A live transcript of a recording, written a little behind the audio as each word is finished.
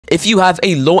If you have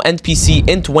a low-end PC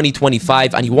in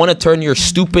 2025 and you want to turn your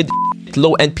stupid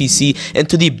low-end PC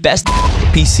into the best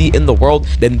PC in the world,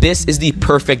 then this is the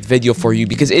perfect video for you,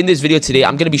 because in this video today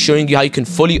I'm going to be showing you how you can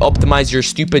fully optimize your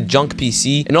stupid junk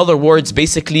PC. In other words,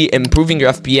 basically improving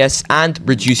your FPS and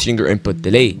reducing your input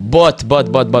delay. But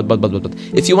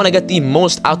if you want to get the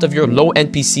most out of your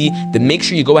low-end PC, then make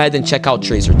sure you go ahead and check out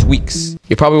Traizer Tweaks.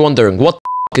 You're probably wondering, what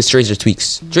is Traizer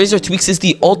Tweaks? Traizer Tweaks is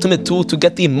the ultimate tool to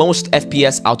get the most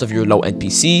FPS out of your low-end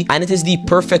PC, and it is the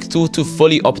perfect tool to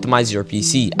fully optimize your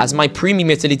PC, as my premium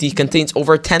utility contains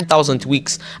over 10,000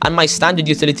 tweaks and my standard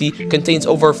utility contains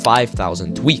over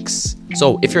 5,000 tweaks.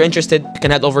 So if you're interested, you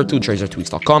can head over to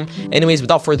TraizerTweaks.com. Anyways,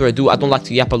 without further ado, I don't like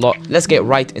to yap a lot. Let's get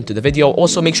right into the video.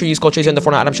 Also, make sure you use code Traizer in the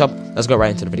Fortnite item shop. Let's go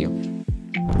right into the video.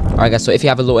 Alright guys, so if you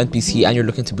have a low-end PC and you're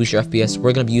looking to boost your FPS,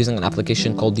 we're going to be using an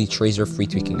application called the Traizer free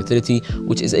tweaking utility,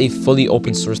 which is a fully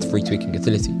open sourced free tweaking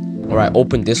utility. Alright,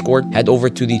 open Discord, head over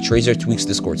to the Traizer Tweaks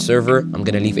Discord server. I'm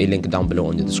going to leave a link down below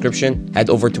in the description. Head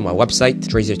over to my website,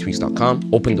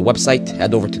 TraizerTweaks.com. Open the website,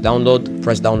 head over to download,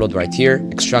 press download right here,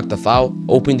 extract the file,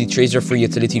 open the Traizer free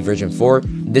utility version 4.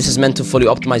 This is meant to fully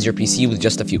optimize your PC with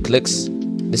just a few clicks.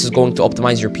 This is going to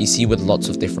optimize your PC with lots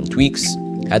of different tweaks.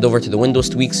 Head over to the Windows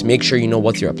tweaks, make sure you know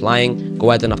what you're applying. Go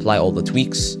ahead and apply all the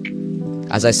tweaks.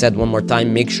 As I said one more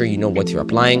time, make sure you know what you're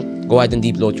applying. Go ahead and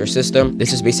deload your system.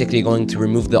 This is basically going to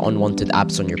remove the unwanted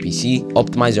apps on your PC.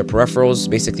 Optimize your peripherals,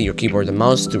 basically your keyboard and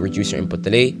mouse, to reduce your input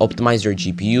delay. Optimize your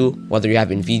GPU, whether you have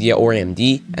Nvidia or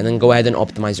AMD. And then go ahead and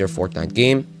optimize your Fortnite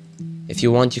game. If you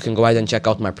want, you can go ahead and check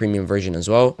out my premium version as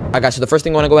well. Alright guys, so the first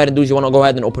thing you want to go ahead and do is you want to go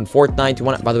ahead and open Fortnite.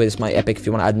 By the way, this is my Epic. If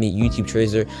you want to add me, YouTube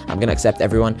Traizer, I'm going to accept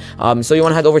everyone. So you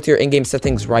want to head over to your in-game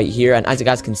settings right here. And as you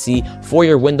guys can see, for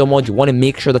your window mode, you want to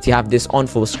make sure that you have this on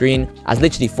full screen. As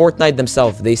literally Fortnite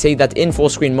themselves, they say that in full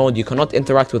screen mode, you cannot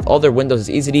interact with other windows as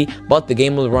easily, but the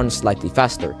game will run slightly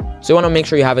faster. So you want to make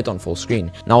sure you have it on full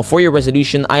screen. Now for your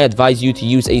resolution, I advise you to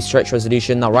use a stretch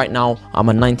resolution. Now right now, I'm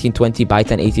on 1920 by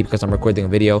 1080 because I'm recording a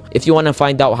video. If you want to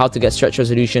find out how to get stretch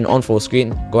resolution on full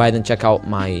screen, go ahead and check out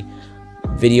my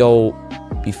video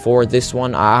before this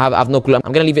one. I have no clue.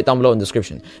 I'm gonna leave it down below in the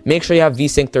description. Make sure you have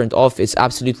VSync turned off. It's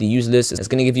absolutely useless. It's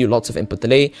gonna give you lots of input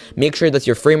delay. Make sure that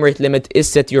your frame rate limit is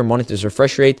set to your monitor's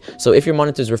refresh rate. So if your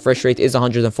monitor's refresh rate is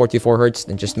 144 Hz,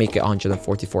 then just make it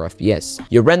 144 FPS.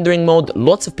 Your rendering mode,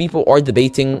 lots of people are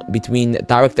debating between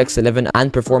DirectX 11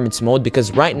 and performance mode,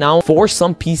 because right now for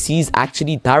some PCs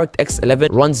actually DirectX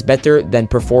 11 runs better than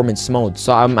performance mode.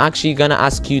 So I'm actually gonna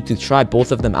ask you to try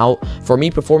both of them out. For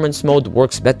me, performance mode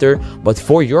works better, but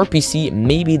for your PC,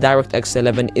 maybe DirectX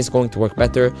 11 is going to work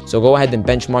better. So go ahead and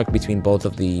benchmark between both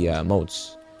of the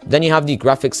modes. Then you have the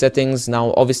graphics settings.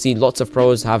 Now obviously lots of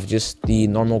pros have just the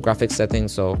normal graphics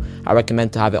settings, so I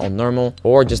recommend to have it on normal,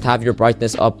 or just have your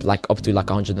brightness up to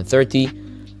 130.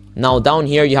 Now down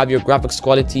here you have your graphics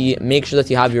quality. Make sure that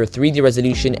you have your 3D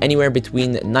resolution anywhere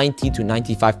between 90 to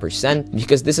 95%,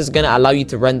 because this is going to allow you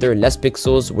to render less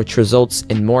pixels, which results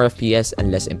in more FPS and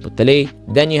less input delay.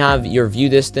 Then you have your view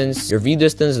distance. Your view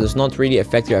distance does not really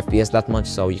affect your FPS that much,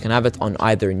 so you can have it on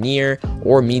either near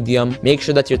or medium. Make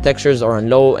sure that your textures are on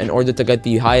low in order to get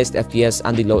the highest FPS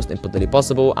and the lowest input delay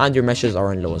possible, and your meshes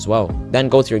are on low as well. Then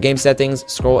go to your game settings,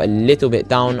 scroll a little bit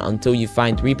down until you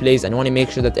find replays, and you want to make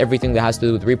sure that everything that has to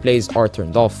do with replays are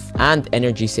turned off, and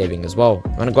energy saving as well.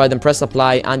 You want to go ahead and press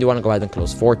apply, and you want to go ahead and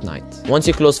close Fortnite. Once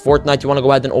you close Fortnite, you want to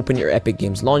go ahead and open your Epic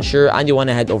Games launcher, and you want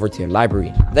to head over to your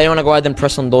library. Then you want to go ahead and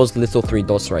press on those little three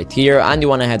dots right here, and you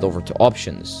want to head over to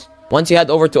options. Once you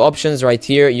head over to options right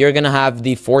here, you're going to have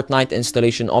the Fortnite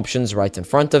installation options right in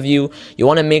front of you. You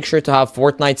want to make sure to have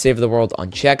Fortnite Save the World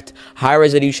unchecked, high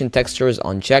resolution textures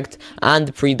unchecked,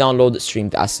 and pre-download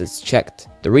streamed assets checked.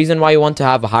 The reason why you want to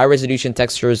have high resolution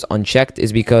textures unchecked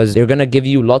is because they're going to give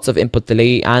you lots of input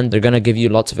delay, and they're going to give you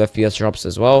lots of FPS drops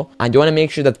as well. And you want to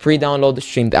make sure that pre-download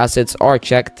streamed assets are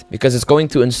checked, because it's going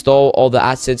to install all the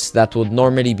assets that would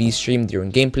normally be streamed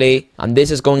during gameplay, and this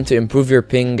is going to improve your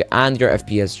ping and your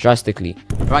FPS drastically.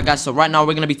 Alright guys, so right now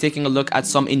we're going to be taking a look at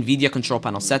some Nvidia control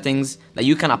panel settings that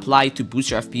you can apply to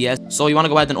boost your FPS. So you want to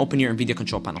go ahead and open your Nvidia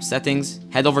control panel settings,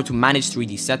 head over to manage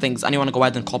 3D settings, and you want to go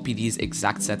ahead and copy these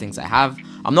exact settings I have.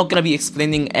 I'm not going to be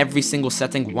explaining every single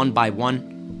setting one by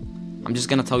one. I'm just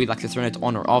going to tell you to turn it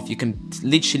on or off. You can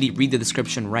literally read the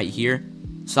description right here,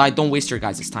 so I don't waste your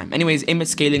guys' time. Anyways, image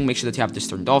scaling, make sure that you have this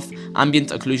turned off. Ambient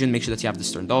occlusion, make sure that you have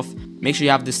this turned off. Make sure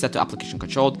you have this set to application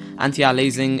controlled.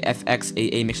 Anti-aliasing,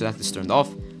 FXAA, make sure that this is turned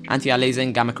off.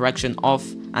 Anti-aliasing, gamma correction off.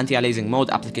 Anti-aliasing mode,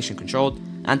 application controlled.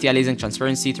 Anti-aliasing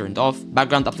transparency turned off.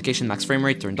 Background application max frame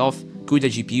rate turned off.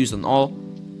 CUDA GPUs on all.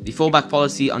 The fallback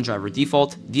policy on driver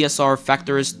default. DSR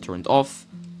factors turned off.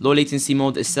 Low latency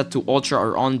mode is set to ultra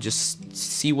or on. Just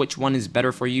see which one is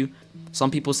better for you.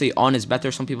 Some people say on is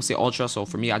better, some people say ultra, so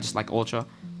for me I just like ultra.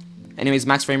 Anyways,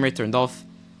 max frame rate turned off.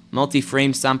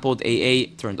 Multi-frame sampled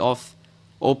AA turned off.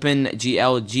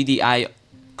 OpenGL GDI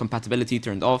compatibility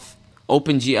turned off.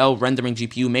 OpenGL rendering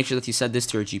GPU, make sure that you set this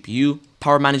to your GPU.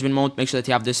 Power management mode, make sure that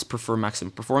you have this prefer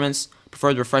maximum performance.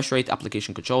 Preferred refresh rate,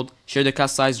 application controlled. Shader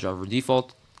cast size, driver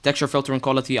default. Texture filtering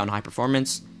quality on high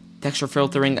performance. Texture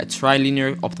filtering,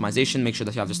 trilinear optimization, make sure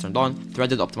that you have this turned on.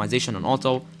 Threaded optimization on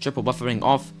auto. Triple buffering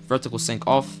off. Vertical sync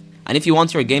off. And if you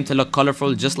want your game to look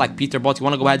colorful just like Peterbot, you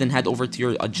want to go ahead and head over to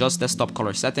your adjust desktop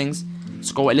color settings.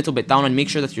 Scroll a little bit down and make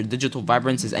sure that your digital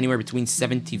vibrance is anywhere between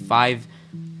 75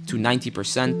 to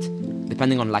 90%,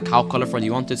 depending on like how colorful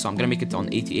you want it. So I'm gonna make it on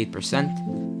 88%.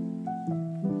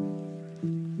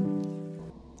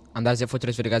 And that's it for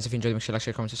today's video, guys. If you enjoyed, make sure to like,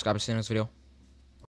 share, comment, subscribe, and see you in the next video.